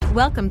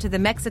Welcome to the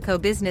Mexico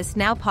Business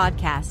Now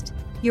podcast,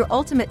 your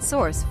ultimate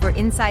source for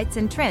insights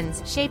and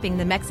trends shaping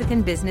the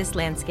Mexican business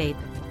landscape.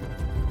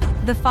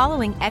 The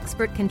following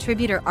expert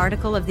contributor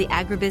article of the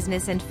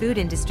agribusiness and food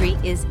industry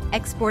is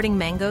Exporting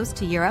Mangoes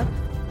to Europe?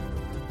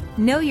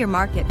 Know Your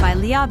Market by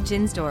Lia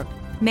Bjinsdorp,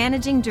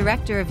 Managing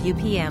Director of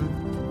UPM.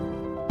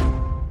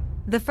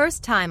 The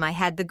first time I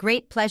had the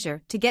great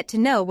pleasure to get to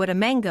know what a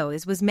mango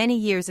is was many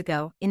years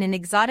ago in an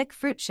exotic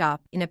fruit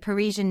shop in a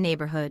Parisian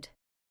neighborhood.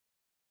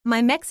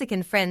 My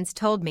Mexican friends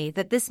told me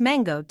that this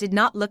mango did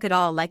not look at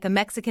all like a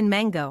Mexican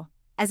mango,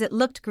 as it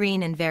looked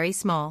green and very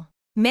small.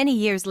 Many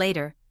years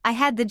later, I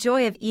had the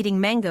joy of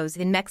eating mangoes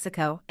in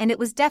Mexico, and it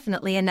was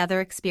definitely another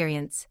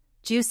experience,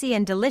 juicy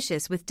and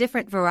delicious with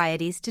different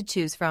varieties to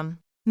choose from.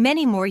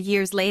 Many more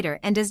years later,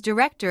 and as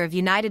Director of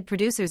United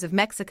Producers of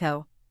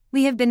Mexico,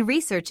 we have been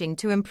researching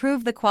to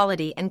improve the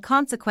quality and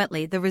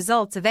consequently the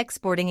results of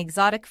exporting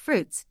exotic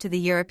fruits to the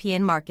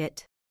European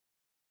market.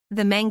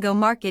 The mango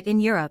market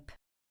in Europe.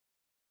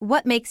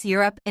 What makes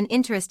Europe an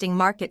interesting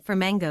market for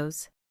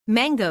mangoes?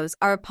 Mangoes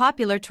are a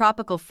popular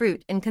tropical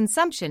fruit and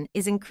consumption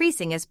is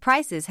increasing as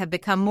prices have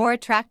become more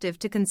attractive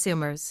to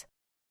consumers.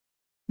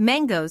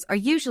 Mangoes are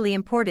usually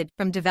imported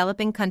from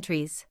developing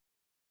countries.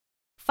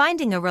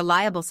 Finding a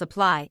reliable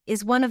supply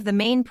is one of the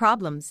main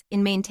problems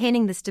in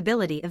maintaining the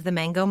stability of the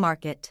mango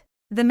market.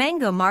 The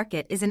mango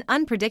market is an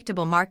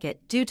unpredictable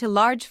market due to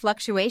large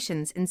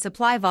fluctuations in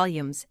supply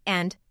volumes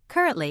and,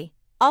 currently,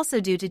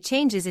 also due to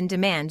changes in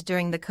demand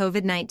during the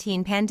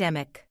COVID-19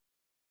 pandemic.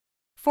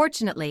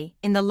 Fortunately,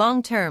 in the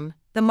long term,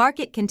 the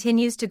market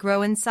continues to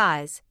grow in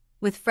size,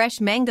 with fresh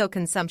mango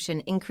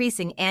consumption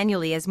increasing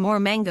annually as more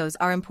mangoes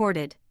are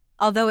imported,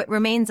 although it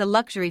remains a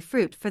luxury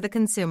fruit for the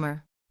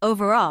consumer.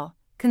 Overall,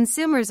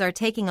 consumers are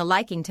taking a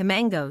liking to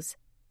mangoes,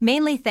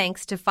 mainly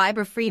thanks to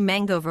fiber-free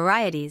mango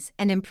varieties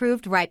and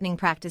improved ripening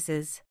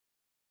practices.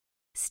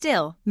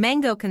 Still,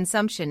 mango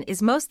consumption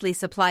is mostly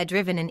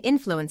supply-driven and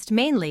influenced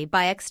mainly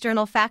by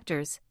external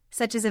factors,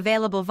 such as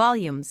available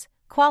volumes,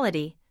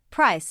 quality,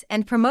 price,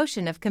 and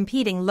promotion of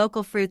competing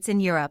local fruits in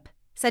Europe,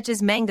 such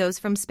as mangoes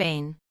from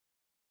Spain.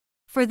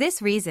 For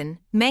this reason,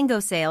 mango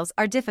sales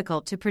are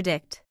difficult to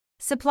predict.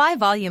 Supply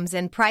volumes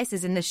and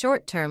prices in the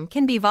short term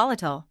can be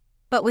volatile,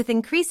 but with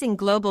increasing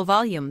global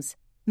volumes,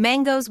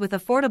 mangoes with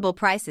affordable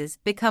prices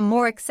become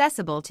more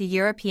accessible to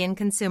European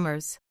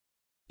consumers.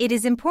 It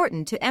is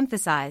important to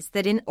emphasize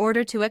that in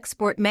order to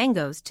export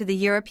mangoes to the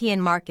European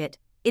market,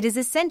 it is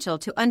essential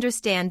to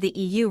understand the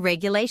EU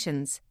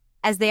regulations,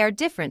 as they are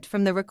different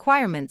from the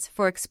requirements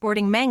for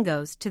exporting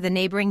mangoes to the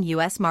neighboring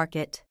US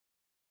market.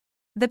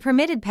 The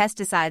permitted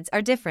pesticides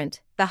are different,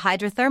 the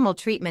hydrothermal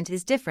treatment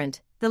is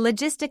different, the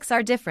logistics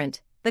are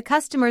different, the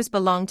customers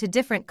belong to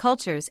different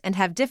cultures and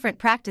have different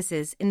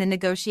practices in the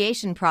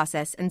negotiation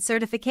process and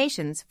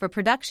certifications for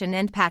production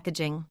and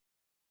packaging.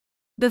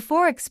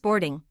 Before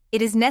exporting,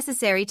 it is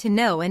necessary to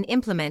know and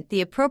implement the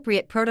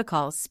appropriate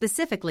protocols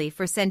specifically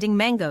for sending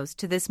mangoes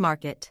to this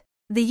market.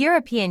 The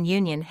European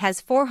Union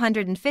has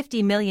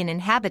 450 million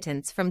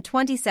inhabitants from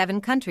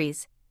 27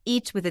 countries,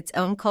 each with its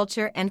own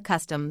culture and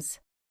customs.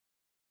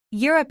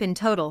 Europe in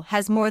total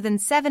has more than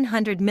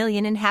 700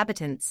 million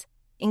inhabitants,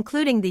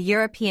 including the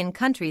European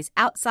countries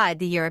outside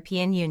the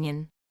European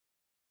Union.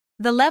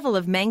 The level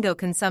of mango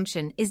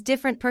consumption is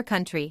different per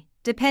country,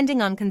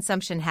 depending on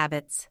consumption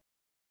habits.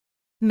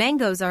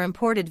 Mangoes are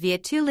imported via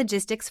two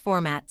logistics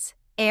formats,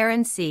 air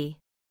and sea.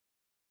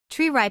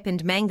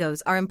 Tree-ripened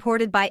mangoes are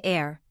imported by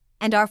air,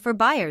 and are for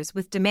buyers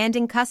with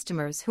demanding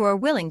customers who are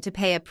willing to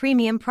pay a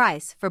premium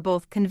price for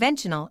both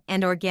conventional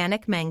and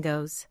organic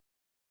mangoes.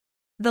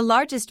 The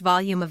largest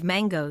volume of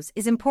mangoes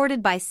is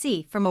imported by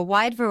sea from a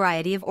wide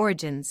variety of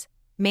origins,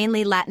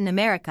 mainly Latin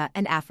America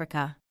and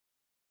Africa.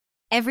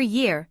 Every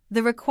year,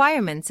 the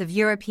requirements of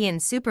European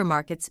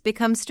supermarkets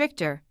become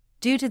stricter,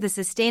 due to the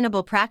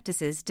sustainable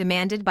practices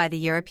demanded by the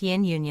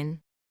European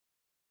Union.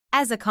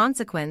 As a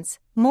consequence,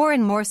 more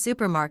and more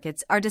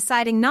supermarkets are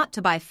deciding not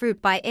to buy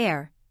fruit by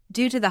air,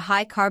 due to the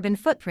high carbon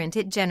footprint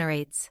it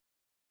generates.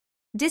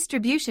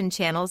 Distribution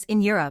channels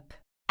in Europe.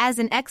 As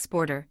an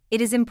exporter,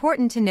 it is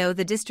important to know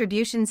the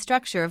distribution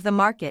structure of the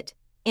market,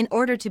 in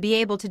order to be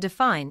able to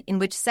define in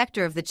which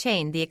sector of the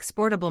chain the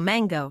exportable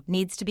mango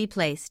needs to be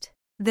placed.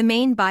 The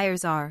main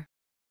buyers are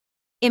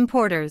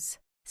importers,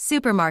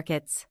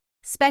 supermarkets,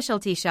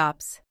 specialty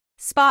shops,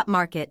 spot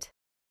market.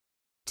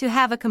 To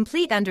have a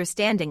complete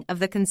understanding of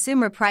the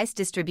consumer price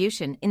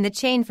distribution in the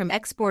chain from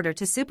exporter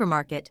to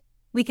supermarket,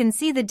 we can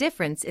see the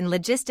difference in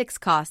logistics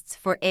costs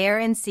for air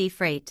and sea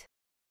freight.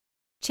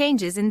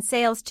 Changes in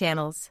sales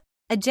channels.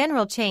 A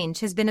general change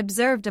has been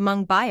observed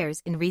among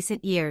buyers in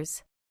recent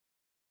years.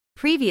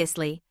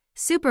 Previously,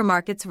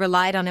 supermarkets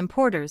relied on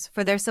importers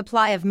for their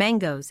supply of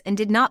mangoes and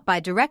did not buy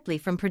directly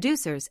from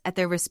producers at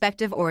their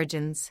respective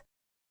origins.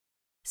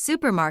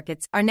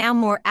 Supermarkets are now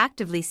more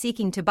actively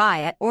seeking to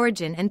buy at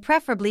origin and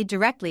preferably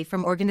directly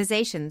from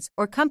organizations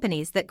or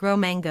companies that grow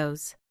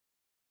mangoes.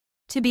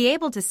 To be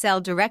able to sell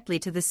directly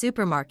to the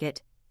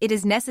supermarket, it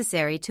is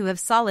necessary to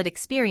have solid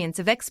experience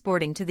of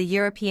exporting to the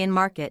European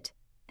market,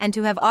 and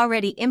to have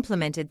already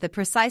implemented the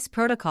precise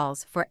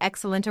protocols for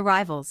excellent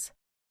arrivals.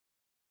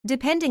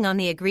 Depending on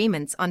the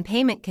agreements on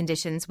payment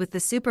conditions with the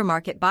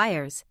supermarket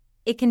buyers,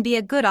 it can be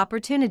a good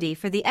opportunity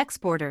for the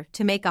exporter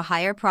to make a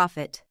higher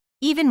profit.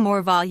 Even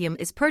more volume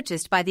is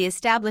purchased by the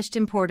established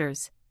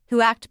importers,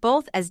 who act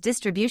both as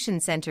distribution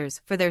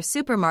centers for their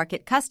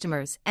supermarket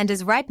customers and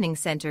as ripening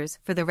centers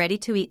for the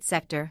ready-to-eat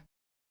sector.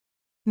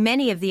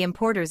 Many of the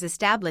importers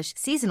establish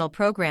seasonal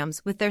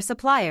programs with their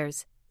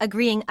suppliers,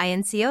 agreeing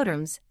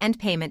Incoterms and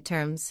payment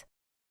terms.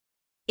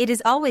 It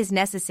is always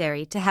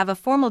necessary to have a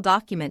formal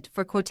document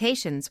for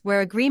quotations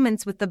where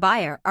agreements with the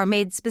buyer are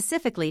made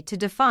specifically to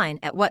define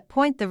at what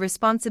point the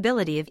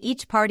responsibility of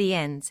each party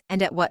ends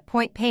and at what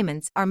point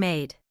payments are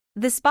made.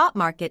 The spot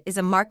market is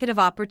a market of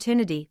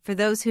opportunity for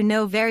those who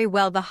know very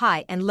well the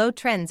high and low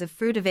trends of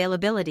fruit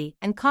availability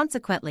and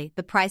consequently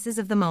the prices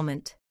of the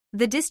moment.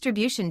 The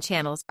distribution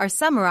channels are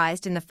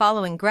summarized in the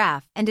following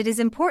graph, and it is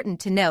important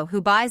to know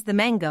who buys the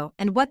mango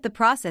and what the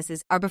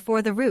processes are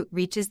before the root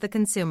reaches the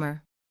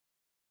consumer.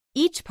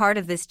 Each part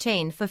of this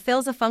chain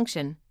fulfills a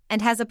function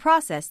and has a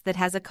process that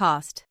has a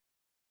cost.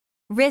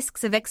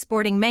 Risks of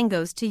exporting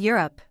mangoes to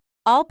Europe.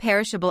 All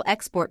perishable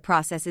export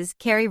processes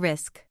carry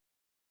risk.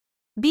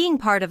 Being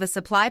part of a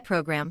supply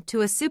program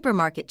to a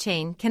supermarket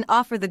chain can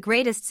offer the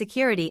greatest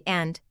security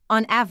and,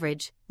 on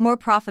average, more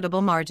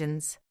profitable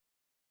margins.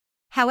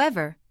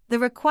 However, the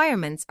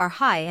requirements are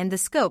high and the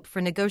scope for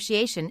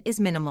negotiation is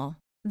minimal.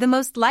 The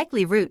most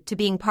likely route to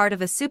being part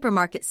of a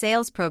supermarket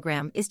sales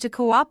program is to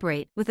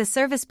cooperate with a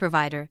service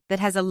provider that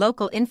has a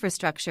local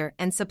infrastructure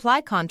and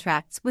supply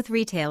contracts with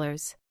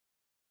retailers.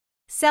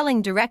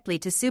 Selling directly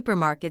to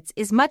supermarkets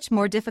is much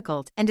more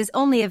difficult and is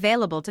only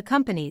available to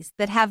companies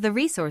that have the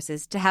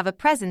resources to have a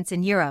presence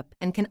in Europe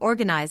and can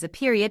organize a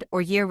period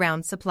or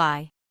year-round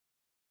supply.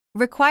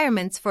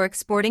 Requirements for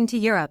exporting to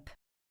Europe.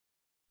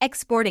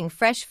 Exporting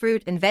fresh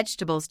fruit and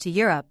vegetables to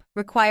Europe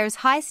requires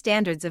high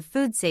standards of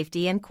food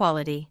safety and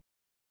quality.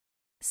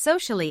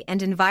 Socially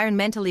and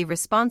environmentally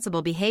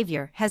responsible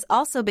behavior has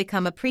also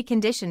become a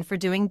precondition for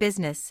doing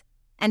business,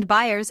 and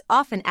buyers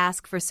often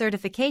ask for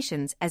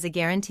certifications as a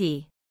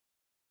guarantee.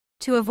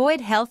 To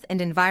avoid health and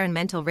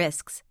environmental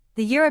risks,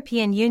 the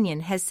European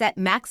Union has set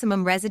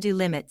maximum residue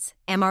limits,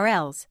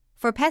 MRLs,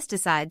 for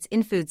pesticides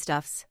in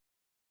foodstuffs.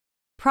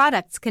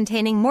 Products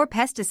containing more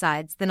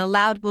pesticides than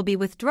allowed will be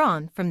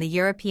withdrawn from the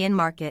European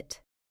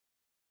market.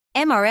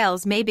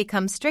 MRLs may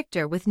become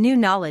stricter with new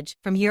knowledge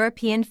from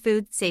European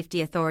food safety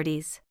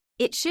authorities.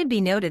 It should be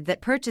noted that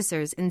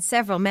purchasers in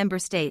several member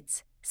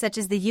states, such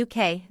as the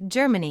UK,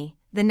 Germany,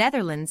 the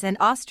Netherlands and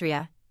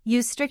Austria,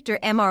 use stricter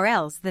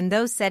MRLs than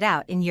those set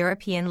out in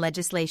European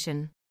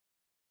legislation.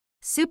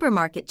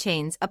 Supermarket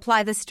chains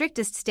apply the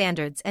strictest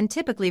standards and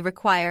typically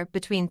require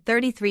between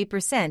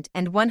 33%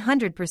 and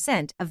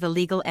 100% of the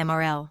legal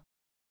MRL.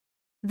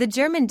 The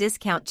German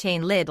discount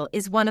chain Lidl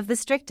is one of the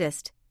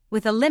strictest,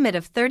 with a limit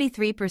of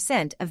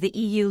 33% of the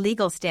EU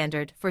legal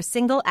standard for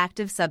single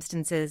active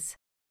substances.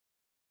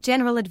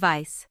 General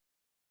advice.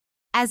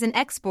 As an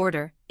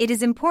exporter, it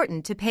is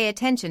important to pay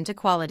attention to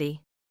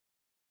quality.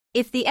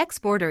 If the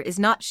exporter is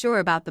not sure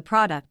about the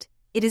product,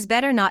 it is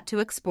better not to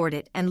export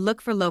it and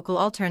look for local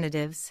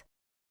alternatives.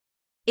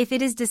 If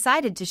it is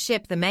decided to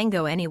ship the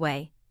mango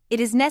anyway, it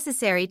is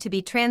necessary to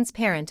be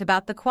transparent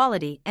about the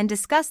quality and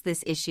discuss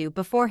this issue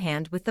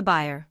beforehand with the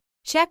buyer.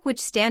 Check which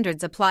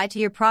standards apply to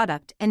your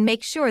product and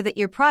make sure that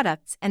your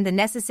products and the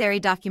necessary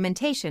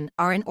documentation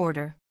are in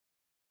order.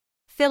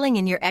 Filling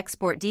in your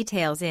export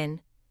details in.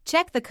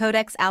 Check the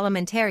Codex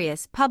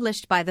Alimentarius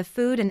published by the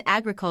Food and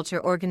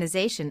Agriculture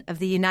Organization of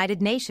the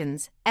United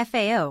Nations,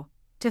 FAO,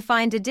 to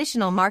find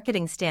additional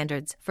marketing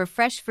standards for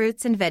fresh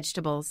fruits and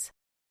vegetables.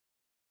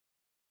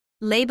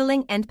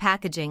 Labeling and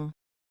packaging.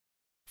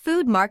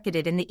 Food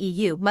marketed in the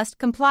EU must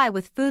comply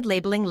with food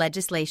labeling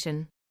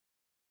legislation.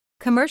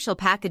 Commercial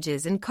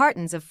packages and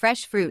cartons of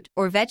fresh fruit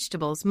or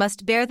vegetables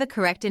must bear the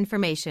correct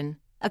information,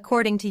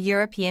 according to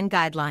European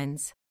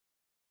guidelines.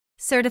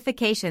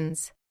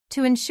 Certifications.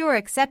 To ensure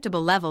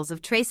acceptable levels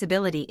of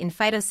traceability in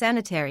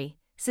phytosanitary,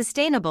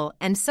 sustainable,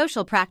 and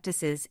social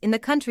practices in the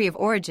country of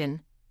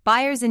origin,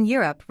 buyers in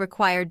Europe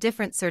require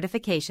different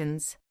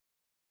certifications.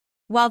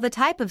 While the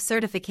type of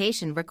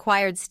certification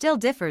required still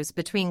differs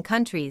between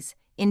countries,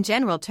 in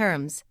general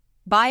terms,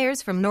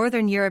 buyers from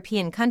Northern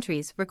European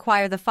countries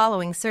require the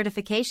following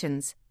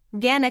certifications: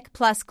 Organic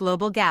plus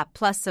Global GAP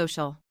plus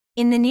Social.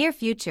 In the near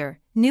future,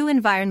 new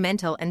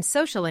environmental and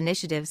social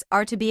initiatives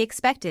are to be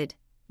expected,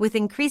 with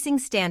increasing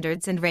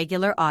standards and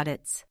regular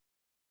audits.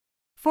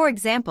 For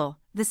example,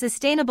 the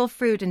Sustainable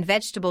Fruit and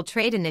Vegetable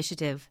Trade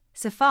Initiative,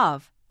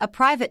 SFAV, a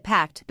private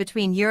pact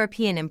between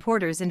European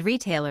importers and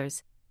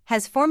retailers,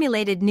 has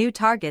formulated new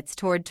targets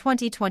toward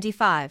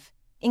 2025,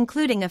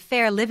 including a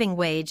fair living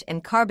wage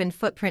and carbon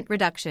footprint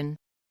reduction.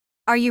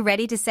 Are you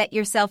ready to set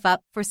yourself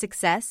up for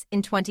success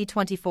in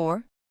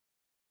 2024?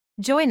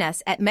 Join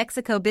us at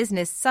Mexico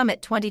Business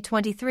Summit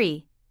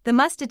 2023, the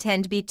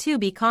must-attend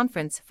B2B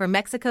conference for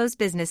Mexico's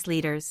business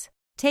leaders,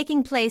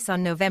 taking place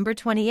on November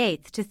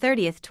 28 to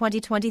 30,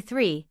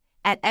 2023,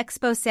 at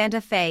Expo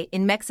Santa Fe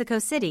in Mexico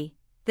City,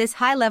 This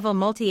high-level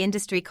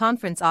multi-industry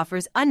conference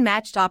offers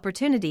unmatched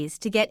opportunities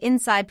to get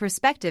inside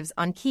perspectives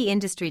on key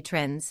industry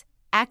trends,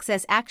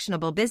 access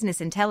actionable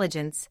business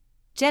intelligence,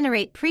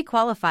 generate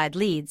pre-qualified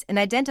leads, and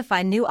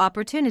identify new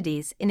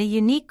opportunities in a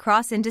unique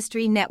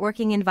cross-industry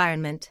networking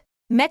environment.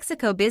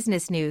 Mexico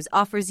Business News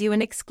offers you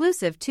an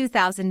exclusive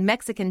 2,000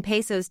 Mexican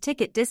pesos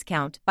ticket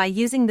discount by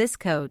using this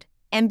code,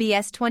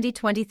 MBS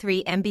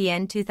 2023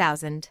 MBN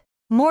 2000.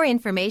 More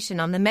information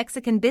on the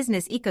Mexican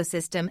business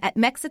ecosystem at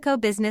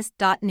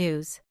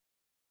mexicobusiness.news.